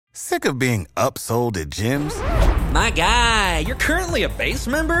Sick of being upsold at gyms? My guy, you're currently a base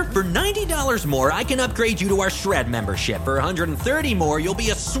member? For $90 more, I can upgrade you to our Shred membership. For $130 more, you'll be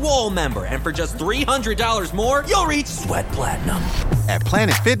a Swole member. And for just $300 more, you'll reach Sweat Platinum. At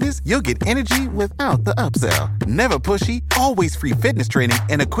Planet Fitness, you'll get energy without the upsell. Never pushy, always free fitness training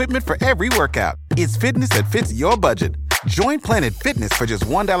and equipment for every workout. It's fitness that fits your budget. Join Planet Fitness for just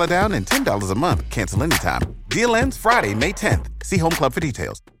 $1 down and $10 a month. Cancel anytime. Deal ends Friday, May 10th. See Home Club for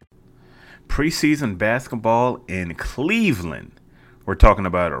details. Preseason basketball in Cleveland. We're talking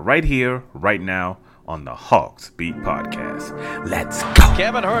about it right here, right now on the Hawks Beat Podcast. Let's go.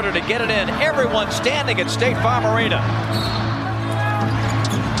 Kevin Huerter to get it in. Everyone standing at State Farm Arena.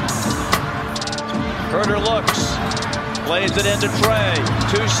 Huerter looks, plays it into Trey.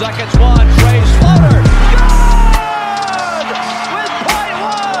 2 seconds, one. Trey's floater. Good! With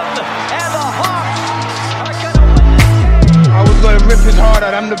 .1, and the Hawks are going to win this game. I was going to rip his heart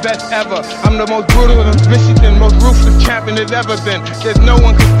out. I'm the best ever. I'm the most brutal and vicious and most ruthless champion there's ever been. There's no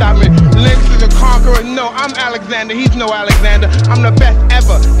one can stop me. Lynx is a conqueror. No, I'm Alexander. He's no Alexander. I'm the best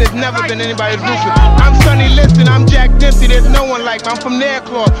ever. There's never been anybody as ruthless. I'm Sonny Liston. I'm Jack Dempsey. There's no one like me. I'm from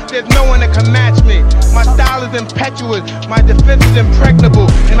Nairclaw. There's no one that can match me. My style is impetuous. My defense is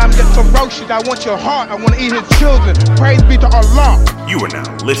impregnable. And I'm just ferocious. I want your heart. I want to eat his children. Praise be to Allah. You are now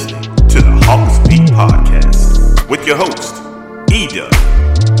listening to the Hawks Beat Podcast with your host, E-Dub.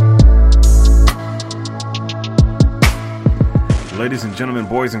 Ladies and gentlemen,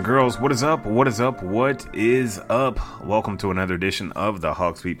 boys and girls, what is up? What is up? What is up? Welcome to another edition of the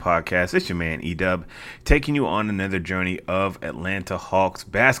Hawks Beat Podcast. It's your man, E-Dub, taking you on another journey of Atlanta Hawks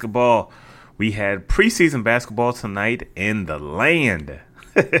basketball. We had preseason basketball tonight in the land,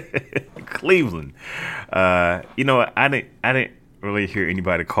 Cleveland. I didn't really hear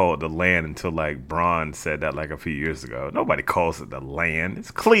anybody call it the land until like Braun said that like a few years ago. Nobody calls it the land. It's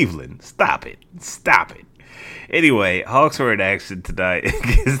Cleveland. Stop it. Anyway, Hawks were in action tonight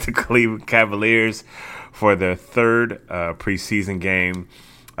against the Cleveland Cavaliers for their third preseason game.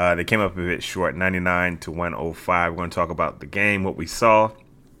 They came up a bit short, 99-105. We're going to talk about the game, what we saw,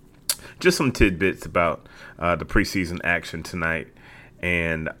 just some tidbits about the preseason action tonight,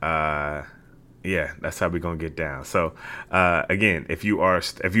 and that's how we're going to get down. So, again, if you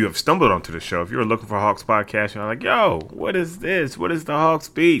have stumbled onto the show, if you're looking for Hawks Podcast, you're like, yo, what is this? What is the Hawks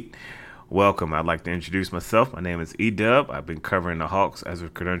Beat? Welcome. I'd like to introduce myself. My name is E-Dub. I've been covering the Hawks as a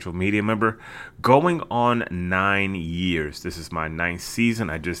credentialed media member going on 9 years. This is my 9th season.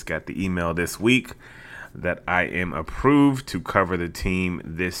 I just got the email this week that I am approved to cover the team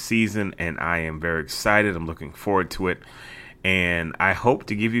this season, and I am very excited. I'm looking forward to it, and I hope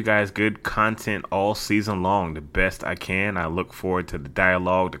to give you guys good content all season long, the best I can. I look forward to the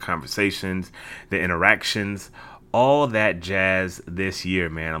dialogue, the conversations, the interactions, all that jazz this year,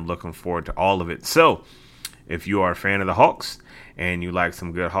 man. I'm looking forward to all of it. So if you are a fan of the Hawks and you like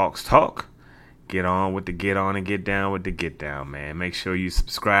some good Hawks talk, get on with the get on and get down with the get down, man. Make sure you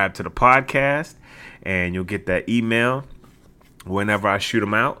subscribe to the podcast and you'll get that email whenever I shoot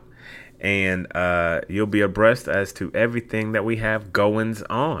them out. And you'll be abreast as to everything that we have goings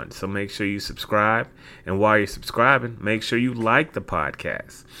on. So make sure you subscribe. And while you're subscribing, make sure you like the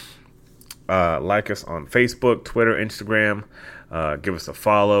podcast. Like us on Facebook, Twitter, Instagram. Give us a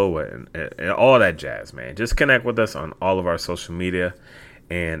follow and all that jazz, man. Just connect with us on all of our social media.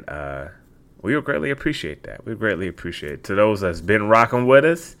 And we would greatly appreciate that. We greatly appreciate it. To those that's been rocking with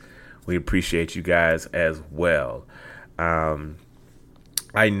us, we appreciate you guys as well.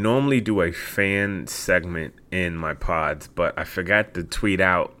 I normally do a fan segment in my pods, but I forgot to tweet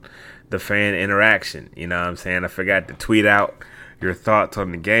out the fan interaction. You know what I'm saying? I forgot to tweet out your thoughts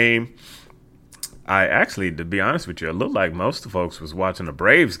on the game. I actually, to be honest with you, it looked like most of the folks was watching the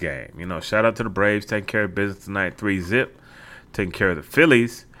Braves game. You know, shout out to the Braves, taking care of business tonight, 3-0, taking care of the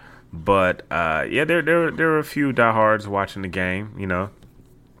Phillies. But, there were a few diehards watching the game, you know.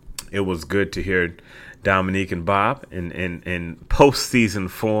 It was good to hear Dominique and Bob in postseason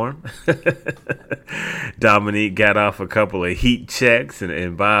form. Dominique got off a couple of heat checks,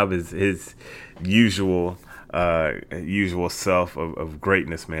 and Bob is his usual self of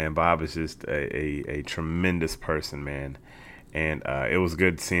greatness, man. Bob is just a tremendous person, man. And it was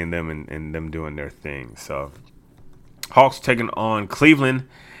good seeing them and them doing their thing. So Hawks taking on Cleveland,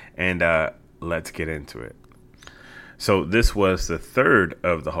 and let's get into it. So this was the third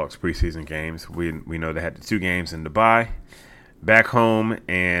of the Hawks preseason games. We know they had the 2 games in Dubai, back home,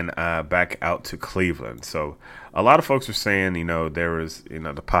 and back out to Cleveland. So a lot of folks are saying, you know, there was, you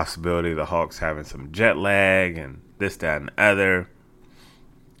know, the possibility of the Hawks having some jet lag and this, that, and the other.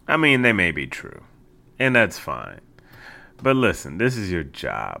 I mean, they may be true, and that's fine. But listen, this is your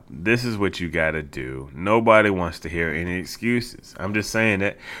job. This is what you got to do. Nobody wants to hear any excuses. I'm just saying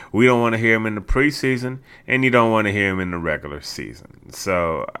that we don't want to hear them in the preseason, and you don't want to hear them in the regular season.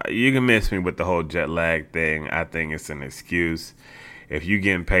 So you can miss me with the whole jet lag thing. I think it's an excuse. If you're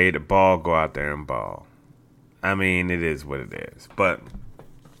getting paid to ball, go out there and ball. I mean, it is what it is. But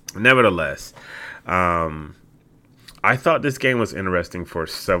nevertheless, I thought this game was interesting for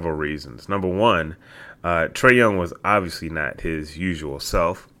several reasons. Number one, Trae Young was obviously not his usual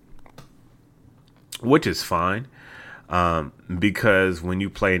self, which is fine, because when you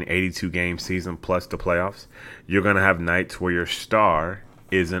play an 82-game season plus the playoffs, you're going to have nights where your star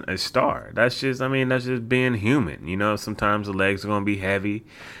isn't a star. That's just being human. You know, sometimes the legs are going to be heavy.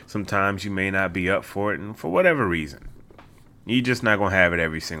 Sometimes you may not be up for it, and for whatever reason, you're just not going to have it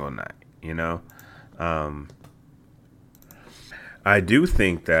every single night, you know? I do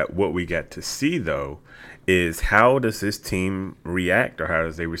think that what we get to see, though, is how does this team react, or how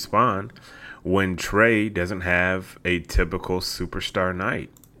does they respond when Trae doesn't have a typical superstar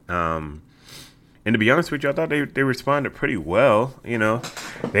night. And to be honest with you, I thought they responded pretty well. You know,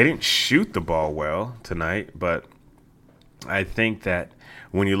 they didn't shoot the ball well tonight, but I think that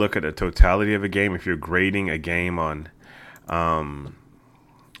when you look at the totality of a game, if you're grading a game on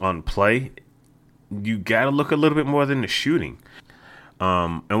play, you got to look a little bit more than the shooting.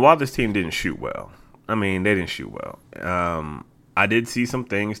 And while this team didn't shoot well, they didn't shoot well. I did see some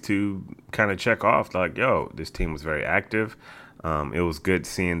things to kind of check off, like, this team was very active. It was good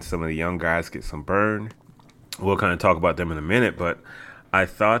seeing some of the young guys get some burn. We'll kind of talk about them in a minute, but I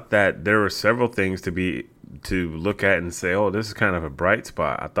thought that there were several things to look at and say, this is kind of a bright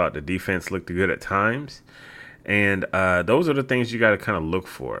spot. I thought the defense looked good at times, and those are the things you got to kind of look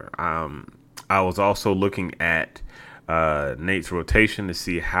for. I was also looking at Nate's rotation to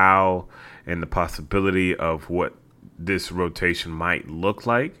see how and the possibility of what this rotation might look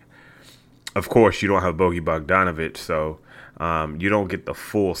like. Of course, you don't have Bogey Bogdanovic, so you don't get the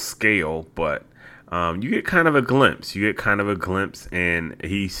full scale, but you get kind of a glimpse. And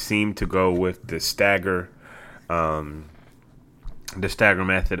he seemed to go with the stagger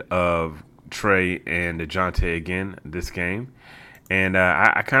method of Trae and DeJounte again this game. And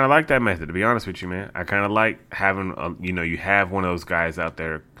I kind of like that method, to be honest with you, man. I kind of like having, you have one of those guys out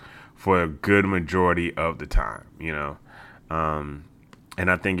there for a good majority of the time, you know. And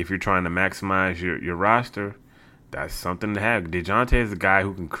I think if you're trying to maximize your roster, that's something to have. DeJounte is a guy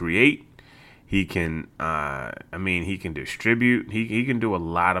who can create. He can, he can distribute. He can do a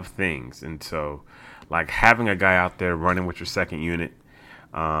lot of things. And so, like, having a guy out there running with your second unit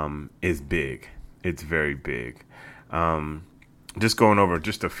is big. It's very big. Just going over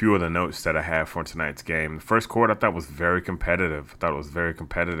just a few of the notes that I have for tonight's game. The first quarter I thought was very competitive.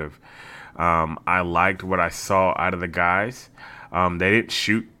 I liked what I saw out of the guys. They didn't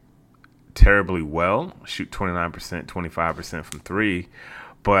shoot terribly well, shoot 29%, 25% from three,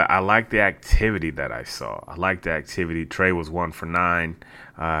 but I liked the activity that I saw. Trae was 1 for 9.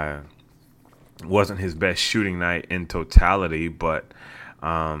 Wasn't his best shooting night in totality, but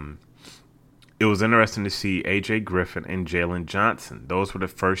it was interesting to see A.J. Griffin and Jalen Johnson. Those were the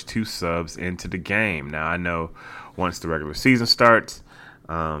first two subs into the game. Now, I know once the regular season starts,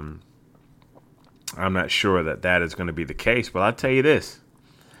 I'm not sure that is going to be the case. But I'll tell you this.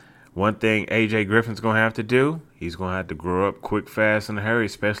 One thing A.J. Griffin's going to have to do, he's going to have to grow up quick, fast, in a hurry,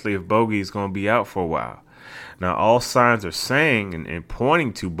 especially if Bogey's going to be out for a while. Now, all signs are saying and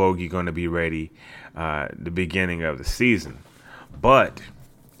pointing to Bogey going to be ready the beginning of the season. But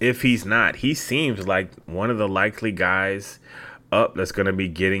if he's not, he seems like one of the likely guys up that's going to be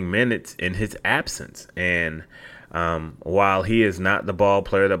getting minutes in his absence. And while he is not the ball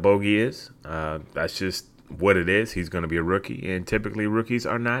player that Bogey is, that's just what it is. He's going to be a rookie, and typically rookies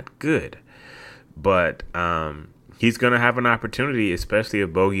are not good. But he's going to have an opportunity, especially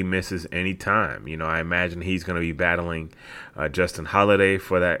if Bogey misses any time. You know, I imagine he's going to be battling Justin Holiday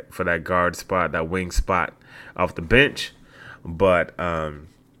for that guard spot, that wing spot off the bench. But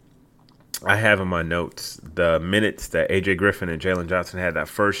I have in my notes the minutes that A.J. Griffin and Jalen Johnson had that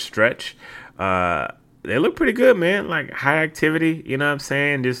first stretch. They look pretty good, man. Like, high activity, you know what I'm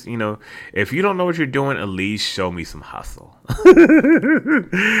saying? Just, if you don't know what you're doing, at least show me some hustle.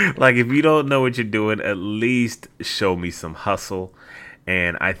 Like, if you don't know what you're doing, at least show me some hustle.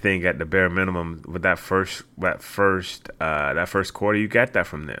 And I think at the bare minimum, with that first quarter, you got that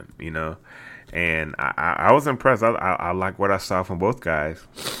from them, you know. And I was impressed. I like what I saw from both guys.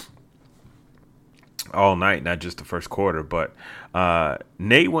 all night, not just the first quarter. But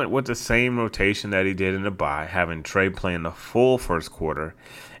Nate went with the same rotation that he did in the bye, having Trey playing the full first quarter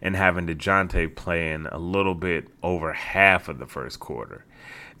and having DeJounte playing a little bit over half of the first quarter.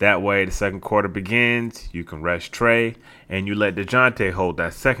 That way, the second quarter begins, you can rest Trey, and you let DeJounte hold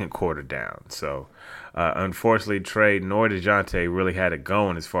that second quarter down. So, unfortunately, Trey nor DeJounte really had it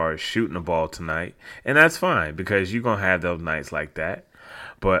going as far as shooting the ball tonight. And that's fine, because you're going to have those nights like that.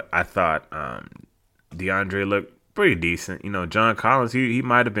 But I thought DeAndre looked pretty decent. You know, John Collins, he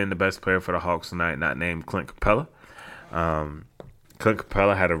might have been the best player for the Hawks tonight, not named Clint Capella. Clint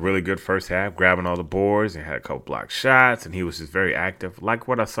Capella had a really good first half, grabbing all the boards and had a couple blocked shots, and he was just very active, like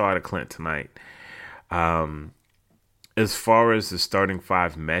what I saw out of Clint tonight. As far as the starting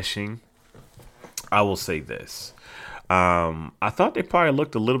five meshing, I will say this. I thought they probably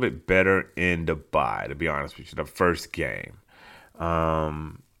looked a little bit better in the bye, to be honest with you, the first game.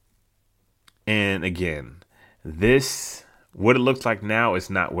 And again, what it looks like now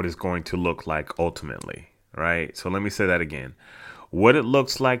is not what it's going to look like ultimately, right? So let me say that again. What it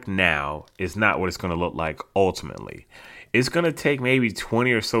looks like now is not what it's going to look like ultimately. It's going to take maybe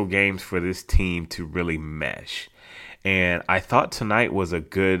 20 or so games for this team to really mesh. And I thought tonight was a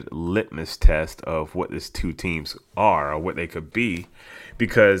good litmus test of what these two teams are or what they could be,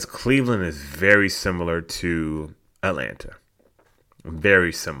 because Cleveland is very similar to Atlanta.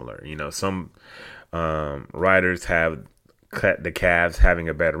 Very similar. You know, some writers have cut the Cavs having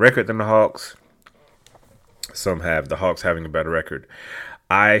a better record than the Hawks. Some have the Hawks having a better record.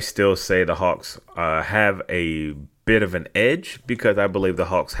 I still say the Hawks have a bit of an edge because I believe the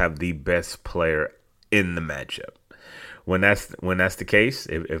Hawks have the best player in the matchup. When that's the case,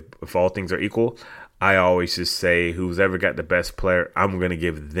 if all things are equal, I always just say who's ever got the best player, I'm going to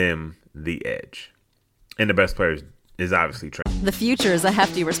give them the edge. And the best player is obviously Trey. The future is a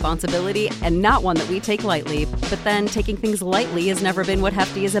hefty responsibility and not one that we take lightly. But then taking things lightly has never been what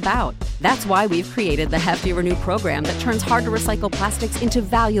Hefty is about. That's why we've created the Hefty Renew program that turns hard-to-recycle plastics into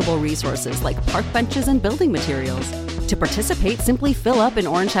valuable resources like park benches and building materials. To participate, simply fill up an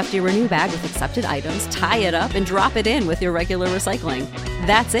orange Hefty Renew bag with accepted items, tie it up, and drop it in with your regular recycling.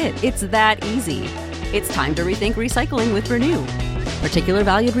 That's it. It's that easy. It's time to rethink recycling with Renew. Particular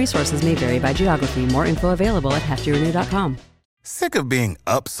valued resources may vary by geography. More info available at heftyrenew.com. Sick of being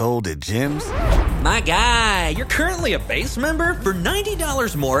upsold at gyms? My guy, you're currently a base member? For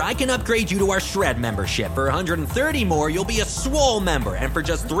 $90 more, I can upgrade you to our Shred membership. For $130 more, you'll be a Swole member. And for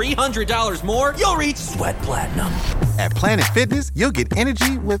just $300 more, you'll reach Sweat Platinum. At Planet Fitness, you'll get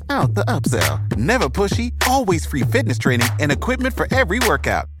energy without the upsell. Never pushy, always free fitness training and equipment for every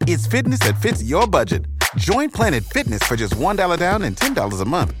workout. It's fitness that fits your budget. Join Planet Fitness for just $1 down and $10 a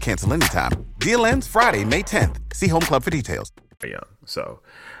month. Cancel anytime. Deal ends Friday, May 10th. See Home Club for details. Young. So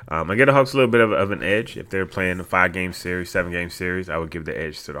I get the Hawks a little bit of an edge. If they're playing a 5-game series, 7-game series, I would give the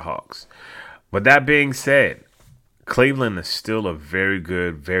edge to the Hawks. But that being said, Cleveland is still a very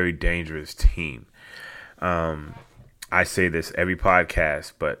good, very dangerous team. I say this every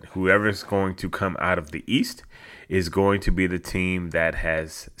podcast, but whoever's going to come out of the East is going to be the team that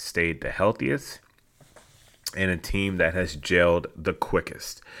has stayed the healthiest and a team that has gelled the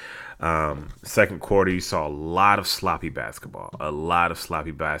quickest. Second quarter, you saw a lot of sloppy basketball,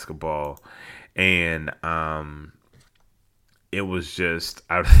 and it was just,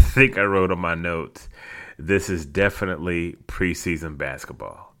 I think I wrote on my notes, this is definitely preseason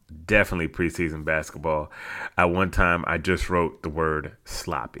basketball. Definitely preseason basketball. At one time, I just wrote the word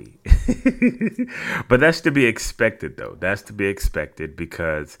sloppy. But that's to be expected, though. That's to be expected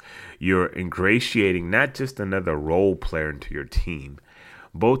because you're ingratiating not just another role player into your team.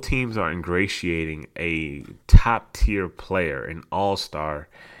 Both teams are ingratiating a top-tier player, an all-star,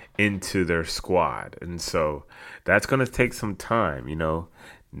 into their squad. And so that's going to take some time, you know,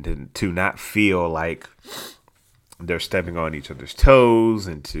 to not feel like they're stepping on each other's toes,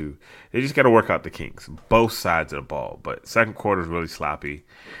 and they just got to work out the kinks, both sides of the ball. But second quarter is really sloppy,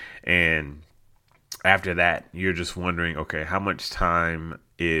 and after that, you're just wondering, okay, how much time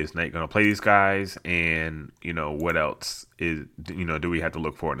is Nate going to play these guys, and you know what else is do we have to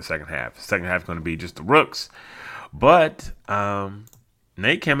look for in the second half? The second half is going to be just the rooks, but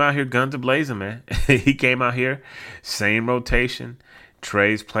Nate came out here guns a-blazing, man. He came out here, same rotation.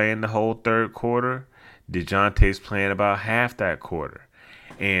 Trey's playing the whole third quarter. DeJounte's playing about half that quarter.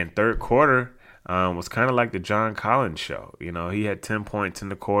 And third quarter was kind of like the John Collins show. You know, he had 10 points in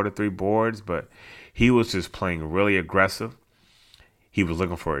the quarter, 3 boards, but he was just playing really aggressive. He was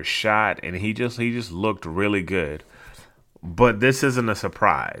looking for a shot, and he just looked really good. But this isn't a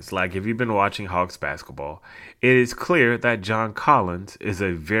surprise. Like, if you've been watching Hawks basketball, it is clear that John Collins is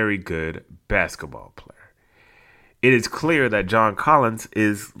a very good basketball player. It is clear that John Collins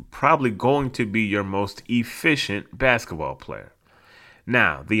is probably going to be your most efficient basketball player.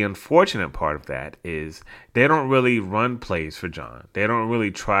 Now, the unfortunate part of that is they don't really run plays for John. They don't really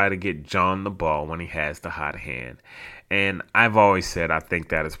try to get John the ball when he has the hot hand. And I've always said I think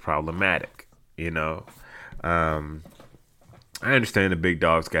that is problematic, I understand the big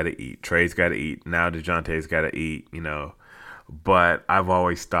dog's got to eat. Trey's got to eat. Now DeJounte's got to eat, But I've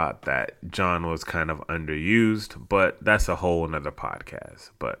always thought that John was kind of underused, but that's a whole another podcast.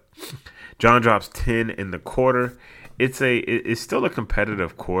 But John drops 10 in the quarter. It's still a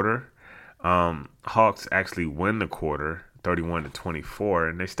competitive quarter. Hawks actually win the quarter, 31-24,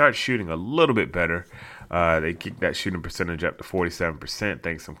 and they start shooting a little bit better. They kick that shooting percentage up to 47%,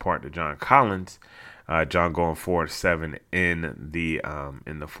 thanks in part to John Collins. John going 4-7 in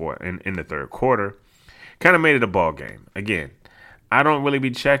the third quarter. Kind of made it a ball game. Again, I don't really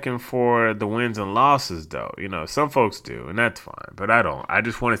be checking for the wins and losses, though. Some folks do, and that's fine. But I don't. I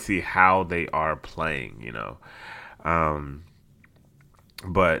just want to see how they are playing,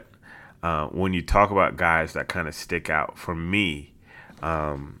 But when you talk about guys that kind of stick out, for me,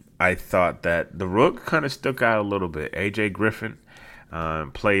 I thought that the Rook kind of stuck out a little bit. A.J. Griffin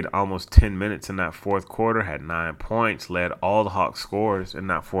played almost 10 minutes in that fourth quarter, had 9 points, led all the Hawks scorers in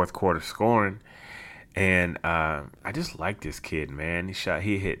that fourth quarter scoring. And I just like this kid, man.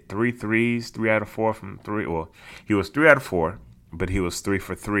 He hit 3 threes, 3 out of 4 from 3. Well, he was 3 out of 4, but he was 3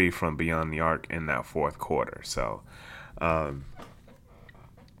 for 3 from beyond the arc in that fourth quarter. So,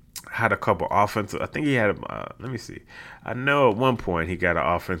 had a couple offensive. I think he had. Let me see. I know at one point he got an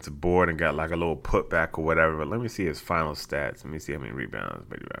offensive board and got like a little putback or whatever. But let me see his final stats. Let me see how many rebounds.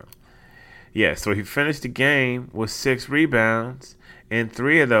 Yeah, so he finished the game with 6 rebounds, and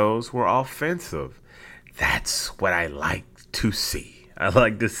 3 of those were offensive. That's what I like to see. I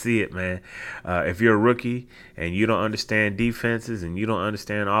like to see it, man. If you're a rookie and you don't understand defenses and you don't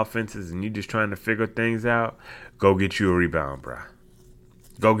understand offenses and you're just trying to figure things out, go get you a rebound, bro.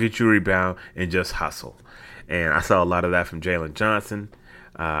 Go get you a rebound and just hustle. And I saw a lot of that from Jalen Johnson.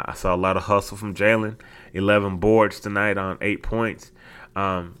 I saw a lot of hustle from Jalen. 11 boards tonight on 8 points.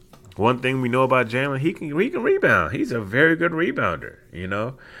 One thing we know about Jalen, he can rebound. He's a very good rebounder,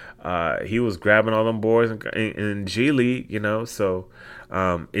 He was grabbing all them boards in G League, So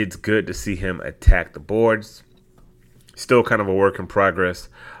it's good to see him attack the boards. Still kind of a work in progress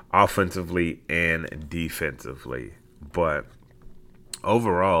offensively and defensively. But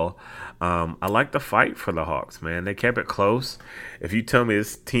overall, I like the fight for the Hawks, man. They kept it close. If you tell me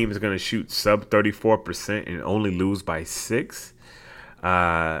this team is going to shoot sub 34% and only lose by 6,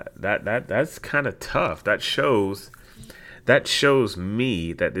 that's kind of tough. That shows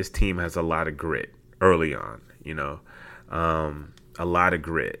me that this team has a lot of grit early on, a lot of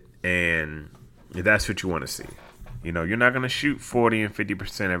grit, and that's what you want to see. You're not going to shoot 40 and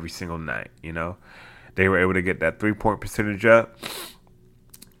 50% every single night. They were able to get that 3-point percentage up.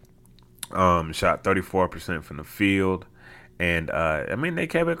 Shot 34% from the field. And, they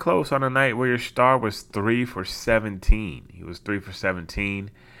kept it close on a night where your star was 3 for 17. He was 3 for 17.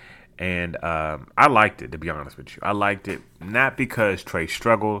 And I liked it, to be honest with you. I liked it not because Trey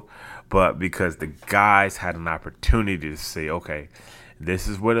struggled, but because the guys had an opportunity to say, okay, this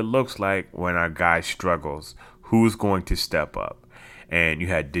is what it looks like when our guy struggles. Who's going to step up? And you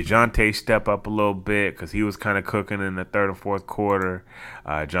had DeJounte step up a little bit because he was kind of cooking in the third and fourth quarter.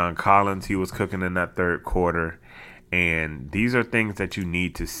 John Collins, he was cooking in that third quarter. And these are things that you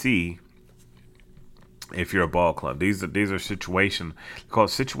need to see if you're a ball club. These are called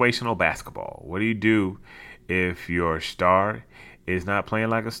situational basketball. What do you do if your star is not playing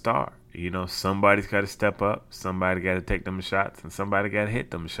like a star? Somebody's got to step up. Somebody got to take them shots, and somebody got to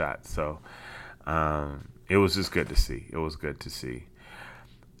hit them shots. So it was just good to see. It was good to see.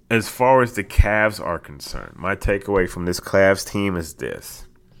 As far as the Cavs are concerned, my takeaway from this Cavs team is this.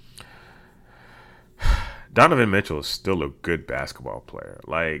 Donovan Mitchell is still a good basketball player.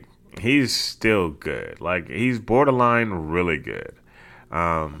 Like, he's still good. Like, he's borderline really good.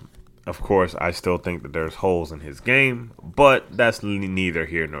 Of course, I still think that there's holes in his game, but that's neither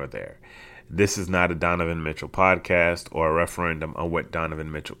here nor there. This is not a Donovan Mitchell podcast or a referendum on what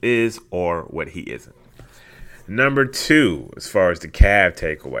Donovan Mitchell is or what he isn't. Number 2, as far as the Cav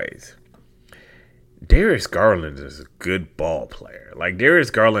takeaways, Darius Garland is a good ball player. Like, Darius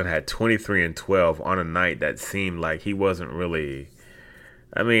Garland had 23 and 12 on a night that seemed like he wasn't really,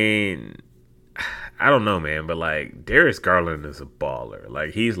 I don't know, man, but like, Darius Garland is a baller.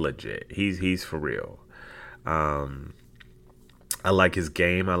 Like, he's legit. He's for real. I like his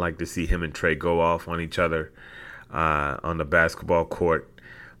game. I like to see him and Trey go off on each other on the basketball court.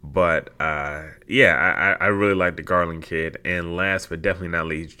 But, I really like the Garland kid. And last but definitely not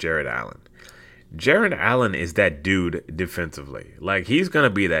least, Jarrett Allen. Jarrett Allen is that dude defensively. Like, he's going to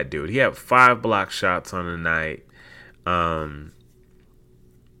be that dude. He had 5 block shots on the night.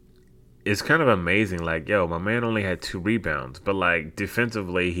 It's kind of amazing. Like, yo, my man only had 2 rebounds. But, like,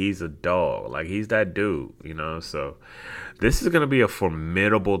 defensively, he's a dog. Like, he's that dude, you know. So, this is going to be a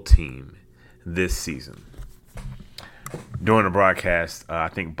formidable team this season. During the broadcast, I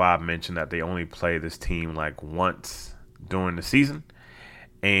think Bob mentioned that they only play this team like once during the season,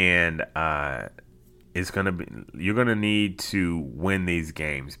 and you're gonna need to win these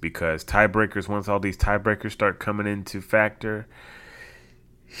games because tiebreakers. Once all these tiebreakers start coming into factor,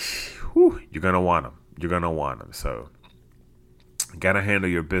 you're gonna want them. You're gonna want them. So, you gotta handle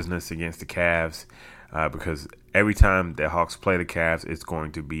your business against the Cavs because every time the Hawks play the Cavs, it's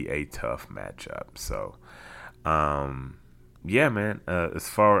going to be a tough matchup. So. Man, as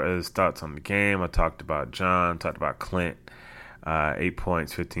far as thoughts on the game, I talked about John, talked about Clint, 8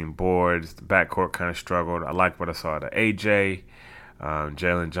 points, 15 boards. The backcourt kind of struggled. I like what I saw to AJ,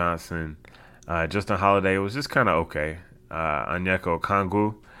 Jalen Johnson. Justin Holiday was just kind of okay. Onyeka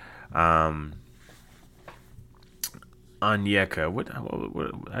Okongwu. Onyeka,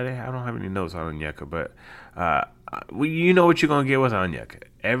 I don't have any notes on Onyeka, but you know what you're going to get with Onyeka.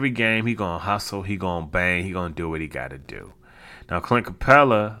 Every game, he going to hustle, he going to bang, he going to do what he got to do. Now, Clint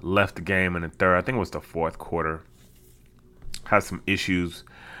Capella left the game in the third. I think it was the fourth quarter. Had some issues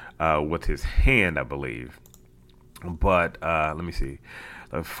with his hand, I believe. But let me see.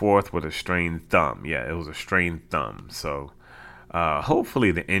 The fourth was a strained thumb. Yeah, it was a strained thumb. So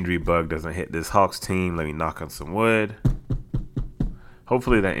hopefully the injury bug doesn't hit this Hawks team. Let me knock on some wood.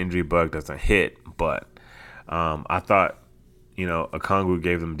 Hopefully that injury bug doesn't hit. But I thought, Okongwu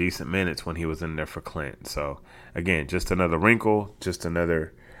gave them decent minutes when he was in there for Clint. So, again, just another wrinkle, just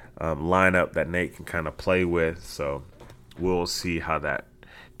another lineup that Nate can kind of play with. So, we'll see how that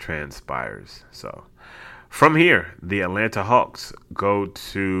transpires. So, from here, the Atlanta Hawks go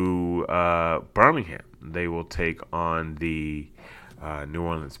to Birmingham. They will take on the New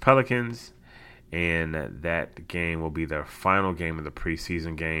Orleans Pelicans, and that game will be their final game of the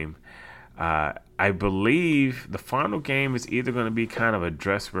preseason game. I believe the final game is either going to be kind of a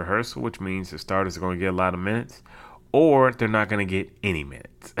dress rehearsal, which means the starters are going to get a lot of minutes, or they're not going to get any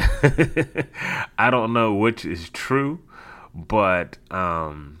minutes. I don't know which is true, but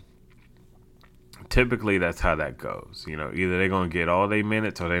typically that's how that goes. Either they're going to get all their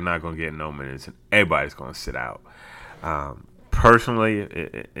minutes or they're not going to get no minutes, and everybody's going to sit out. Personally,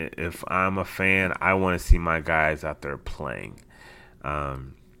 if I'm a fan, I want to see my guys out there playing.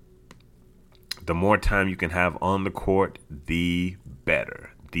 The more time you can have on the court, the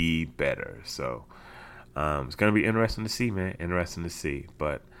better. So it's going to be interesting to see, man. Interesting to see.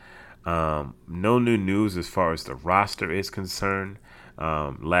 But no new news as far as the roster is concerned.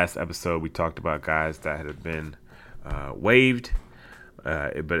 Last episode, we talked about guys that had been waived.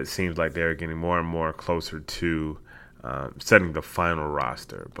 But it seems like they're getting more and more closer to setting the final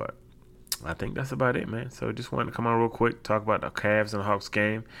roster. But I think that's about it, man. So just wanted to come on real quick, talk about the Cavs and the Hawks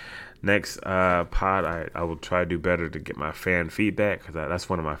game. Next pod, I will try to do better to get my fan feedback because that's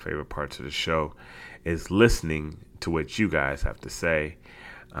one of my favorite parts of the show is listening to what you guys have to say.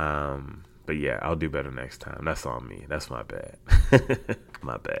 But yeah, I'll do better next time. That's on me. That's my bad.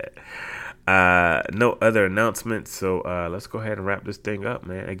 My bad. No other announcements, so let's go ahead and wrap this thing up,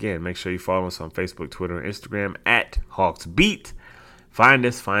 man. Again, make sure you follow us on Facebook, Twitter, and Instagram at HawksBeat. Find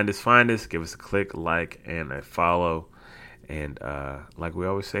us. Give us a click, like, and a follow. And like we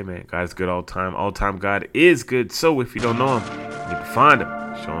always say, man, God's good all time. All time God is good. So if you don't know him, you need to find him.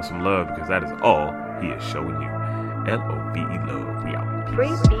 Show him some love because that is all he is showing you. LOVE love. We out.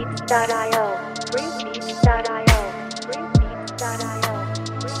 Freebeats.io. Freebeats.io. Freebeats.io.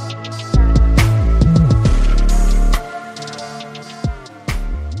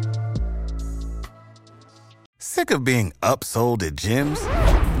 Sick of being upsold at gyms?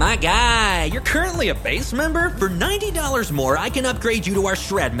 My guy, you're currently a base member? For $90 more, I can upgrade you to our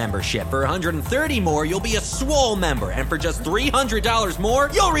Shred membership. For $130 more, you'll be a Swole member. And for just $300 more,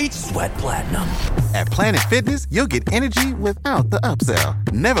 you'll reach Sweat Platinum. At Planet Fitness, you'll get energy without the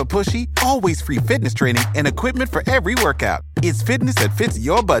upsell. Never pushy, always free fitness training and equipment for every workout. It's fitness that fits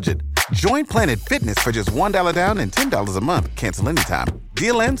your budget. Join Planet Fitness for just $1 down and $10 a month. Cancel anytime.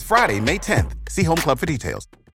 Deal ends Friday, May 10th. See Home Club for details.